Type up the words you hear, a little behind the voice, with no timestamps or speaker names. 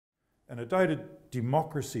And a data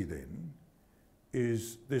democracy then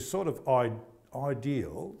is this sort of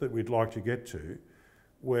ideal that we'd like to get to,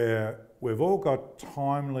 where we've all got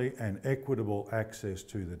timely and equitable access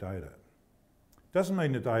to the data. Doesn't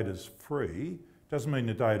mean the data's free, doesn't mean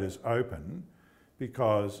the data's open,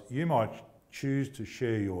 because you might choose to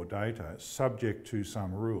share your data subject to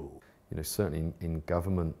some rule. You know, certainly in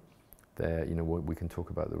government, there, you know, we can talk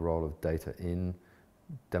about the role of data in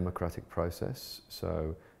democratic process.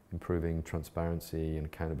 So improving transparency and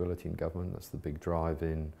accountability in government, that's the big drive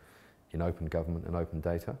in open government and open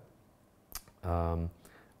data. And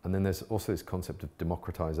then there's also this concept of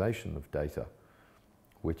democratisation of data,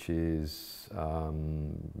 which is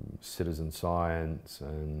citizen science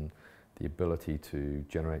and the ability to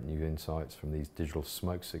generate new insights from these digital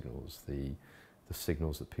smoke signals, the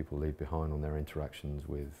signals that people leave behind on their interactions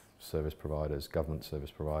with service providers, government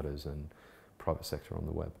service providers and private sector on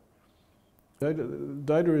the web.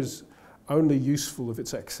 Data is only useful if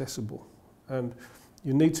it's accessible, and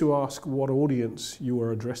you need to ask what audience you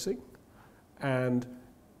are addressing and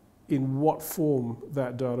in what form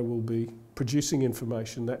that data will be producing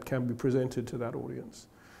information that can be presented to that audience.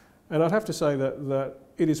 And I'd have to say that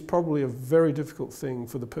it is probably a very difficult thing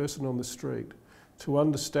for the person on the street to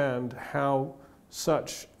understand how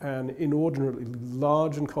such an inordinately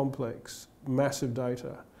large and complex, massive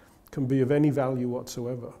data can be of any value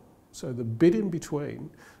whatsoever. So the bit in between,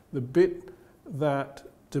 the bit that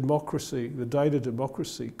democracy, the data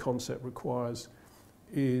democracy concept requires,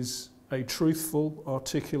 is a truthful,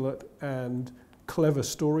 articulate and clever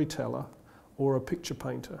storyteller or a picture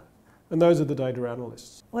painter. And those are the data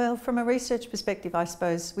analysts. Well, from a research perspective, I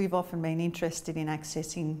suppose we've often been interested in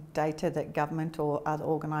accessing data that government or other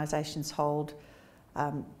organisations hold.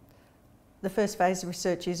 The first phase of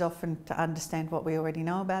research is often to understand what we already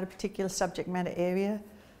know about a particular subject matter area.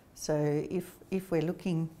 So if we're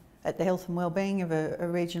looking at the health and wellbeing of a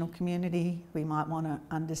regional community, we might want to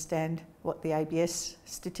understand what the ABS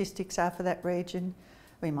statistics are for that region.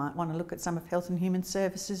 We might want to look at some of Health and Human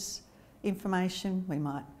Services information. We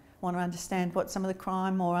might want to understand what some of the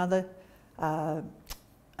crime or other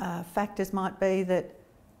factors might be that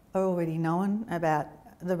are already known about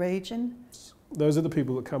the region. Those are the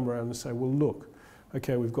people that come around and say, well, look,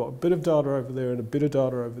 okay, we've got a bit of data over there and a bit of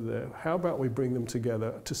data over there. How about we bring them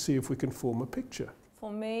together to see if we can form a picture?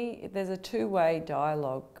 For me, there's a two-way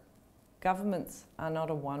dialogue. Governments are not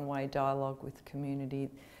a one-way dialogue with community.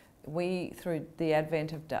 We, through the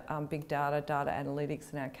advent of big data, data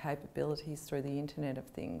analytics and our capabilities through the Internet of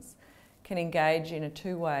Things, can engage in a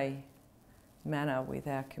two-way manner with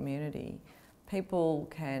our community. People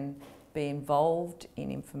can be involved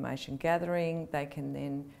in information gathering. They can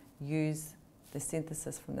then use the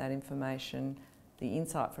synthesis from that information, the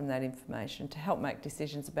insight from that information to help make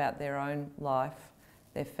decisions about their own life,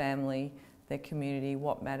 their family, their community,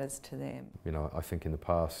 what matters to them. You know, I think in the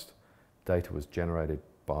past, data was generated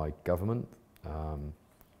by government,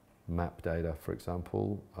 map data, for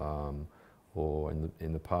example, or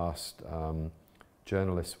in the past,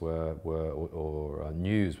 journalists or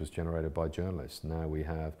news was generated by journalists. Now we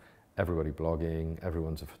have everybody blogging,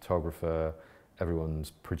 everyone's a photographer,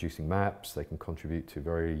 everyone's producing maps. They can contribute to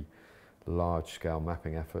very large-scale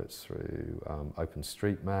mapping efforts through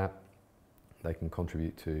OpenStreetMap. They can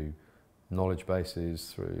contribute to knowledge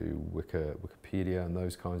bases through Wikipedia and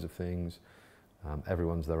those kinds of things.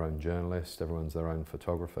 Everyone's their own journalist, everyone's their own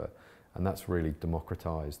photographer, and that's really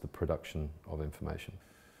democratised the production of information.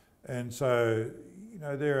 And so, you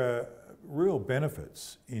know, there are real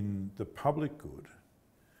benefits in the public good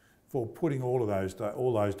for putting all those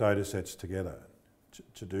data sets together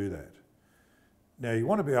to do that. Now, you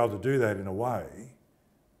want to be able to do that in a way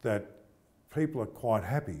that people are quite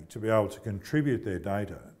happy to be able to contribute their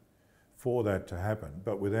data for that to happen,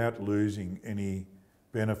 but without losing any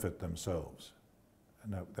benefit themselves.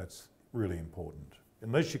 And that's really important.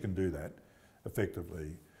 Unless you can do that,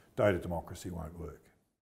 effectively, data democracy won't work.